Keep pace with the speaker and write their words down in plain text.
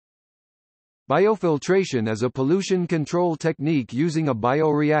Biofiltration is a pollution control technique using a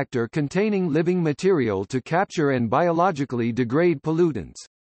bioreactor containing living material to capture and biologically degrade pollutants.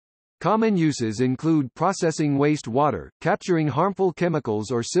 Common uses include processing wastewater, capturing harmful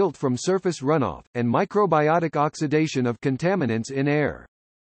chemicals or silt from surface runoff, and microbiotic oxidation of contaminants in air.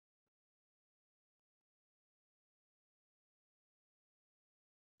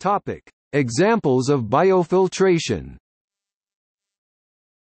 Topic: Examples of biofiltration.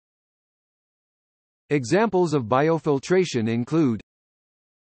 Examples of biofiltration include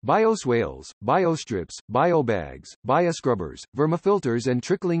bioswales, biostrips, biobags, bioscrubbers, vermifilters and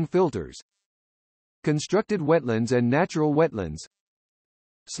trickling filters, constructed wetlands and natural wetlands,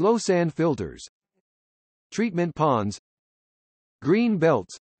 slow sand filters, treatment ponds, green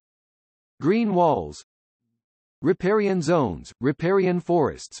belts, green walls, riparian zones, riparian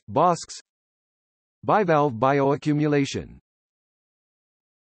forests, bosques, bivalve bioaccumulation.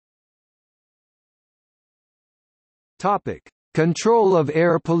 Topic: Control of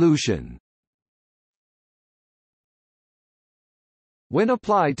air pollution. When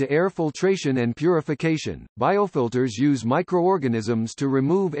applied to air filtration and purification, biofilters use microorganisms to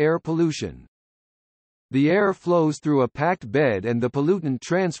remove air pollution. The air flows through a packed bed and the pollutant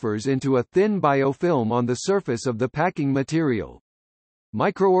transfers into a thin biofilm on the surface of the packing material.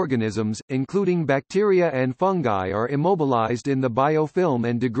 Microorganisms, including bacteria and fungi, are immobilized in the biofilm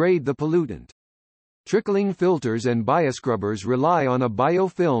and degrade the pollutant. Trickling filters and bioscrubbers rely on a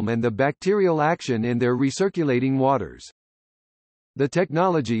biofilm and the bacterial action in their recirculating waters. The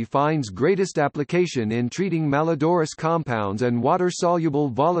technology finds greatest application in treating malodorous compounds and water-soluble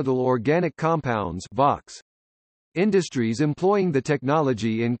volatile organic compounds (VOCs). Industries employing the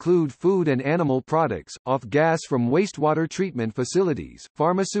technology include food and animal products, off-gas from wastewater treatment facilities,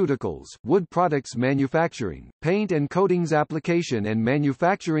 pharmaceuticals, wood products manufacturing, paint and coatings application and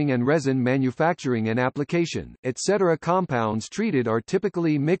manufacturing and resin manufacturing and application, etc. Compounds treated are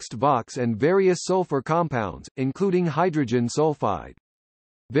typically mixed VOCs and various sulfur compounds, including hydrogen sulfide.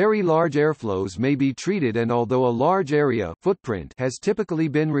 Very large airflows may be treated, and although a large area footprint has typically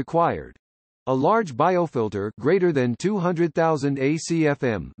been required, a large biofilter greater than 200,000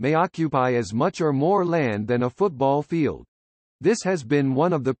 acfm may occupy as much or more land than a football field. This has been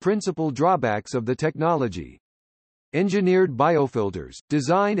one of the principal drawbacks of the technology. Engineered biofilters,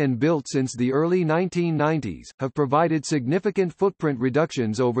 designed and built since the early 1990s, have provided significant footprint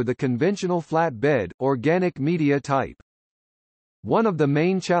reductions over the conventional flat-bed, organic media type. One of the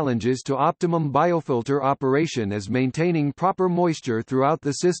main challenges to optimum biofilter operation is maintaining proper moisture throughout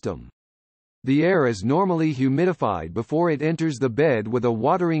the system. The air is normally humidified before it enters the bed with a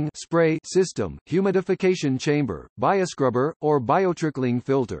watering spray system, humidification chamber, bioscrubber, or biotrickling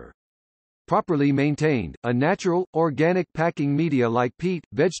filter. Properly maintained, a natural, organic packing media like peat,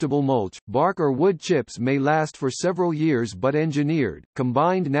 vegetable mulch, bark or wood chips may last for several years, but engineered,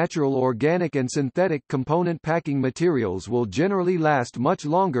 combined natural organic and synthetic component packing materials will generally last much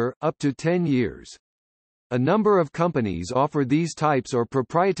longer, up to 10 years. A number of companies offer these types or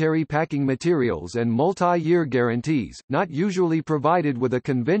proprietary packing materials and multi-year guarantees, not usually provided with a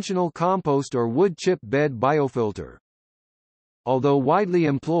conventional compost or wood chip bed biofilter. Although widely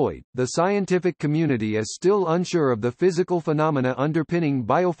employed, the scientific community is still unsure of the physical phenomena underpinning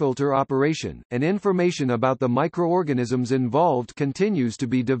biofilter operation, and information about the microorganisms involved continues to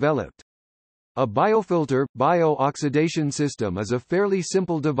be developed. A biofilter, bio-oxidation system is a fairly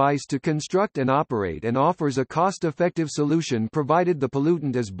simple device to construct and operate and offers a cost-effective solution provided the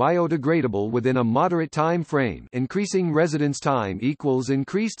pollutant is biodegradable within a moderate time frame. Increasing residence time equals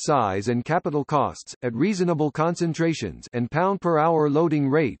increased size and capital costs, at reasonable concentrations and pound-per-hour loading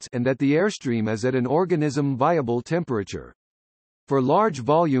rates, and that the airstream is at an organism-viable temperature. For large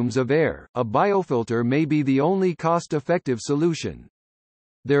volumes of air, a biofilter may be the only cost-effective solution.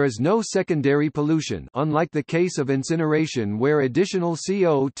 There is no secondary pollution, unlike the case of incineration where additional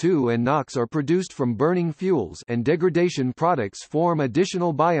CO2 and NOx are produced from burning fuels, and degradation products form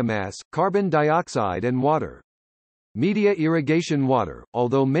additional biomass, carbon dioxide and water. Media irrigation water,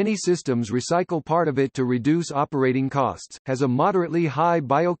 although many systems recycle part of it to reduce operating costs, has a moderately high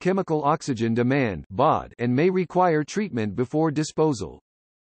biochemical oxygen demand (BOD) and may require treatment before disposal.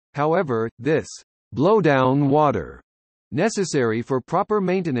 However, this blowdown water, necessary for proper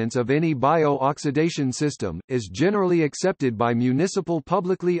maintenance of any bio-oxidation system, is generally accepted by municipal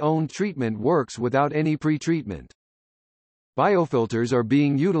publicly owned treatment works without any pre-treatment. Biofilters are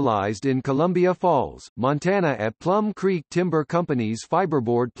being utilized in Columbia Falls, Montana at Plum Creek Timber Company's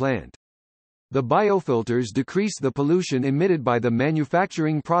fiberboard plant. The biofilters decrease the pollution emitted by the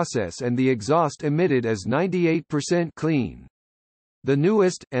manufacturing process, and the exhaust emitted is 98% clean. The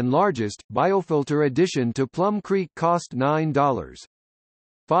newest, and largest, biofilter addition to Plum Creek cost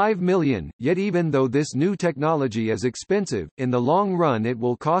 $9.5 million, yet even though this new technology is expensive, in the long run it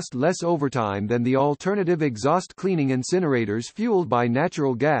will cost less overtime than the alternative exhaust cleaning incinerators fueled by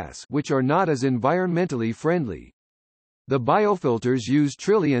natural gas, which are not as environmentally friendly. The biofilters use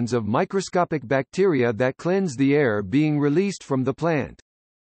trillions of microscopic bacteria that cleanse the air being released from the plant.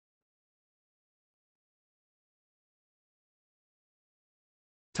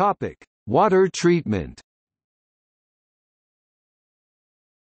 Topic: Water treatment.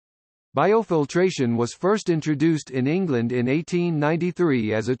 Biofiltration was first introduced in England in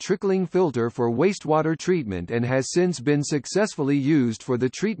 1893 as a trickling filter for wastewater treatment and has since been successfully used for the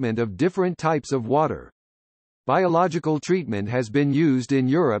treatment of different types of water. Biological treatment has been used in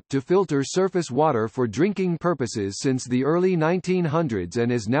Europe to filter surface water for drinking purposes since the early 1900s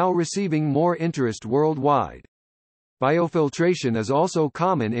and is now receiving more interest worldwide. Biofiltration is also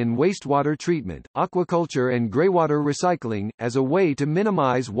common in wastewater treatment, aquaculture and greywater recycling, as a way to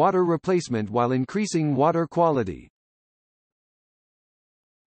minimize water replacement while increasing water quality.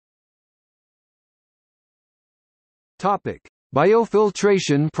 Topic: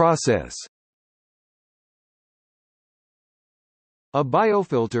 Biofiltration process. A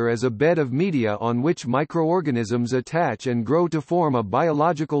biofilter is a bed of media on which microorganisms attach and grow to form a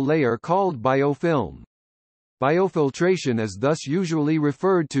biological layer called biofilm. Biofiltration is thus usually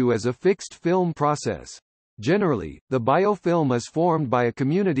referred to as a fixed film process. Generally, the biofilm is formed by a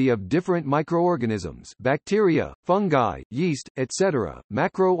community of different microorganisms, bacteria, fungi, yeast, etc.,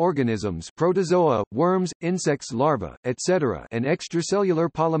 macroorganisms, protozoa, worms, insects, larvae, etc., and extracellular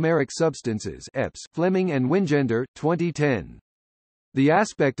polymeric substances (EPS). Fleming and Wingender, 2010. The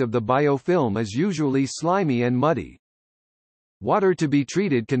aspect of the biofilm is usually slimy and muddy. Water to be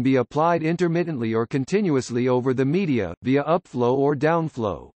treated can be applied intermittently or continuously over the media, via upflow or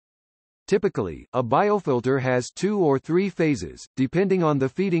downflow. Typically, a biofilter has 2 or 3 phases, depending on the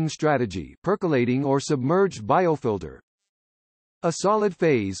feeding strategy: percolating or submerged biofilter, a solid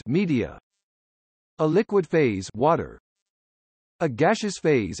phase media, a liquid phase water, a gaseous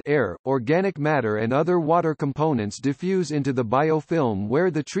phase air. Organic matter and other water components diffuse into the biofilm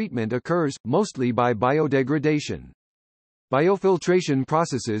where the treatment occurs, mostly by biodegradation. Biofiltration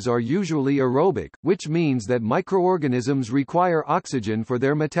processes are usually aerobic, which means that microorganisms require oxygen for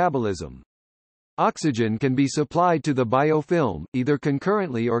their metabolism. Oxygen can be supplied to the biofilm, either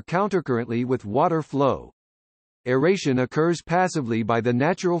concurrently or countercurrently with water flow. Aeration occurs passively by the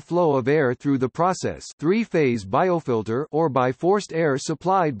natural flow of air through the process, 3-phase biofilter, or by forced air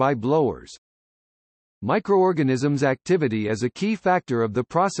supplied by blowers. Microorganisms' activity is a key factor of the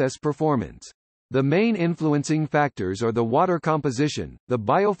process performance. The main influencing factors are the water composition, the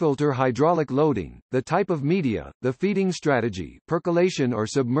biofilter hydraulic loading, the type of media, the feeding strategy, percolation or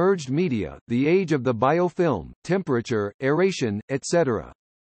submerged media, the age of the biofilm, temperature, aeration, etc.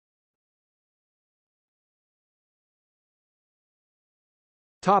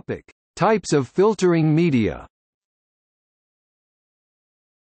 Topic: Types of filtering media.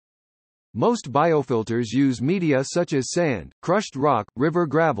 Most biofilters use media such as sand, crushed rock, river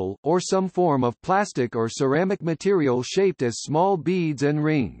gravel, or some form of plastic or ceramic material shaped as small beads and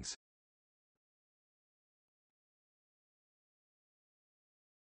rings.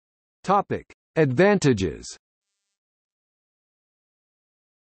 Topic: Advantages.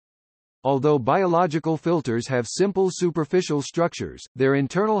 Although biological filters have simple superficial structures, their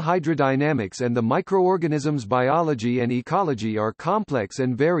internal hydrodynamics and the microorganism's biology and ecology are complex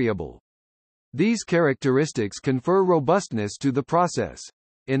and variable. These characteristics confer robustness to the process.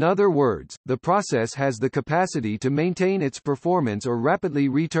 In other words, the process has the capacity to maintain its performance or rapidly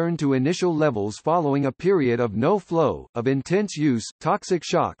return to initial levels following a period of no flow, of intense use, toxic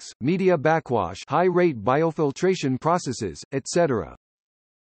shocks, media backwash, high-rate biofiltration processes, etc.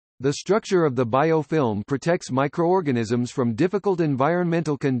 The structure of the biofilm protects microorganisms from difficult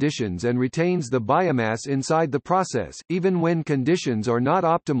environmental conditions and retains the biomass inside the process, even when conditions are not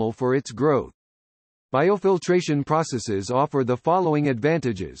optimal for its growth. Biofiltration processes offer the following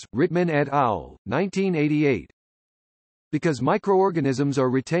advantages. Rittman et al., 1988. Because microorganisms are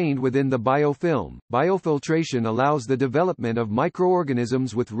retained within the biofilm, biofiltration allows the development of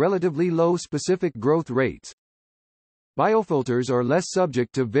microorganisms with relatively low specific growth rates. Biofilters are less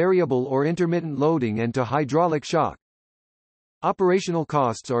subject to variable or intermittent loading and to hydraulic shock. Operational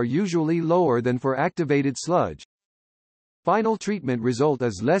costs are usually lower than for activated sludge. Final treatment result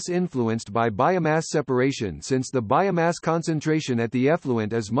is less influenced by biomass separation since the biomass concentration at the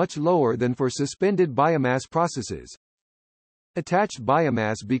effluent is much lower than for suspended biomass processes. Attached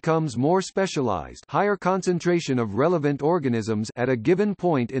biomass becomes more specialized, higher concentration of relevant organisms at a given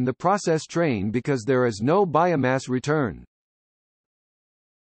point in the process train because there is no biomass return.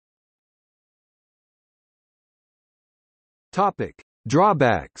 Topic: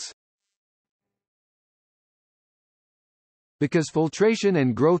 Drawbacks. Because filtration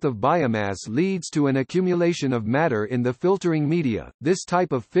and growth of biomass leads to an accumulation of matter in the filtering media, this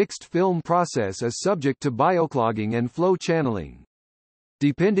type of fixed film process is subject to bioclogging and flow channeling.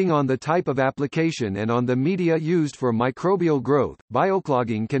 Depending on the type of application and on the media used for microbial growth,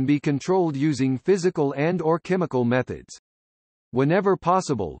 bioclogging can be controlled using physical and/or chemical methods. Whenever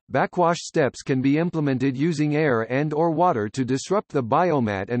possible, backwash steps can be implemented using air and/or water to disrupt the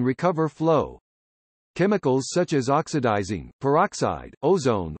biomat and recover flow. Chemicals such as oxidizing, peroxide,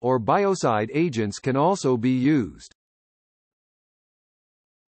 ozone, or biocide agents can also be used.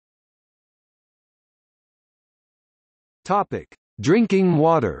 Topic: Drinking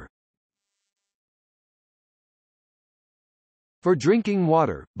water. For drinking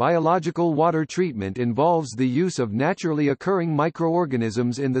water, biological water treatment involves the use of naturally occurring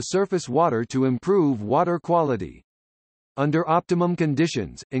microorganisms in the surface water to improve water quality. Under optimum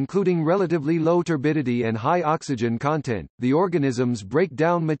conditions, including relatively low turbidity and high oxygen content, the organisms break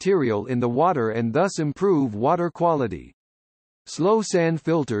down material in the water and thus improve water quality. Slow sand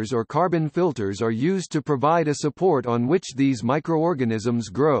filters or carbon filters are used to provide a support on which these microorganisms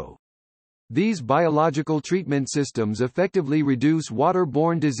grow. These biological treatment systems effectively reduce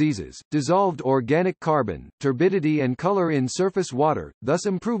water-borne diseases, dissolved organic carbon, turbidity and color in surface water, thus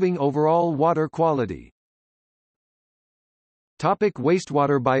improving overall water quality. Topic: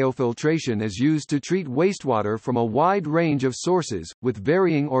 Wastewater. Biofiltration is used to treat wastewater from a wide range of sources, with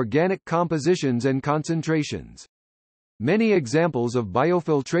varying organic compositions and concentrations. Many examples of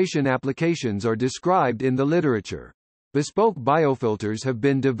biofiltration applications are described in the literature. Bespoke biofilters have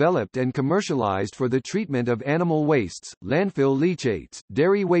been developed and commercialized for the treatment of animal wastes, landfill leachates,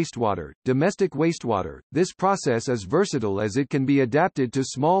 dairy wastewater, domestic wastewater. This process is versatile as it can be adapted to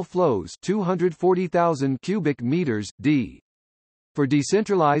small flows 240,000 cubic meters, d. For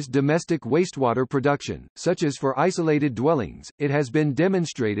decentralized domestic wastewater production, such as for isolated dwellings, it has been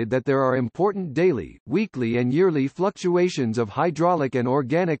demonstrated that there are important daily, weekly and yearly fluctuations of hydraulic and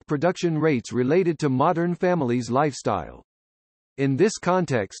organic production rates related to modern families' lifestyle. In this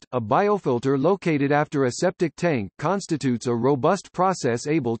context, a biofilter located after a septic tank constitutes a robust process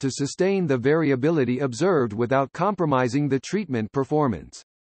able to sustain the variability observed without compromising the treatment performance.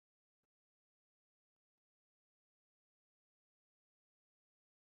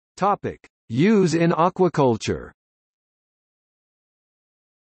 Topic: Use in aquaculture.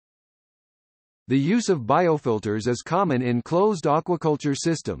 The use of biofilters is common in closed aquaculture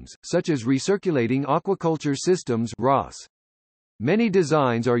systems, such as recirculating aquaculture systems (RAS). Many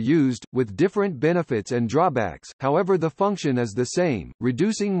designs are used, with different benefits and drawbacks, however the function is the same,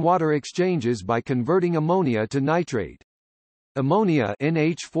 reducing water exchanges by converting ammonia to nitrate. Ammonia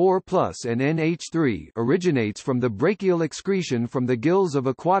NH4+ and NH3 originates from the brachial excretion from the gills of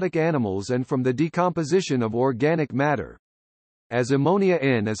aquatic animals and from the decomposition of organic matter. As ammonia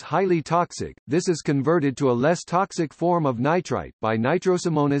N is highly toxic, this is converted to a less toxic form of nitrite, by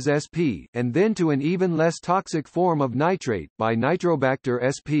Nitrosomonas sp, and then to an even less toxic form of nitrate, by Nitrobacter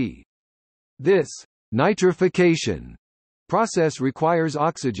sp. This nitrification process requires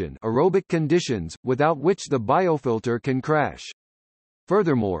oxygen aerobic conditions, without which the biofilter can crash.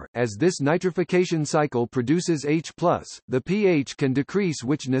 Furthermore, as this nitrification cycle produces H+, the pH can decrease,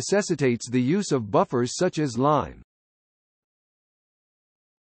 which necessitates the use of buffers such as lime.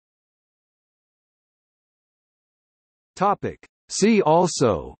 Topic: See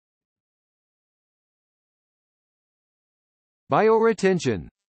also bioretention,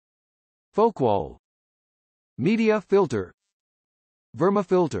 folkwall, media filter,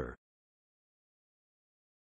 vermifilter.